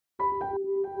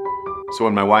So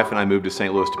when my wife and I moved to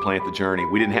St. Louis to plant the Journey,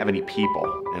 we didn't have any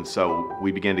people. And so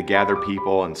we began to gather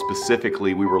people, and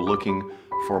specifically we were looking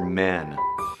for men.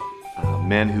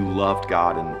 Men who loved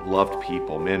God and loved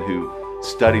people, men who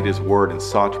studied His Word and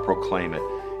sought to proclaim it.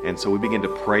 And so we began to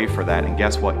pray for that, and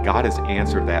guess what? God has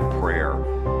answered that prayer.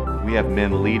 We have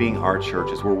men leading our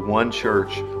churches. We're one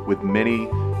church with many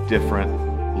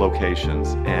different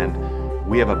locations, and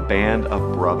we have a band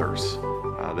of brothers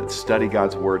that study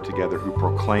God's Word together, who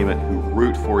proclaim it, who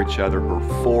root for each other, who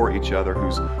are for each other,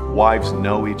 whose wives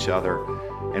know each other,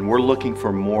 and we're looking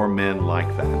for more men like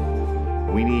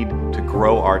that. We need to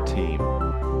grow our team,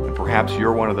 and perhaps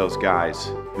you're one of those guys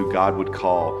who God would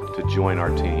call to join our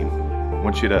team. I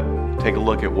want you to take a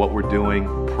look at what we're doing,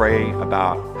 pray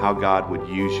about how God would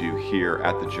use you here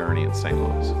at the Journey in St.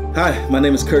 Louis. Hi, my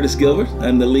name is Curtis Gilbert.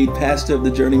 I'm the lead pastor of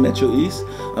the Journey Metro East.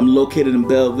 I'm located in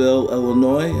Belleville,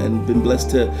 Illinois, and been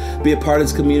blessed to be a part of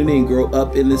this community and grow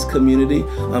up in this community.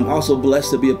 I'm also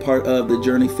blessed to be a part of the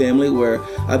Journey family, where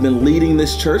I've been leading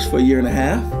this church for a year and a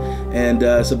half. And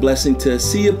it's a blessing to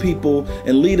see a people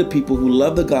and lead a people who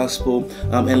love the gospel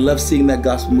and love seeing that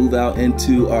gospel move out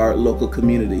into our local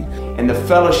community. And the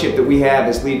fellowship that we have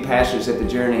as lead pastors at the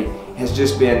Journey has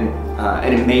just been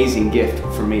an amazing gift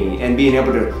for me. And being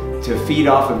able to feed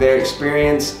off of their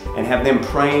experience and have them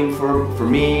praying for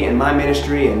me and my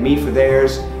ministry and me for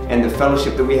theirs, and the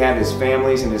fellowship that we have as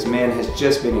families and as men has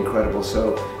just been incredible.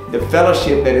 So the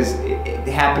fellowship that is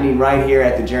happening right here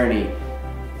at the Journey,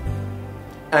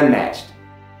 unmatched.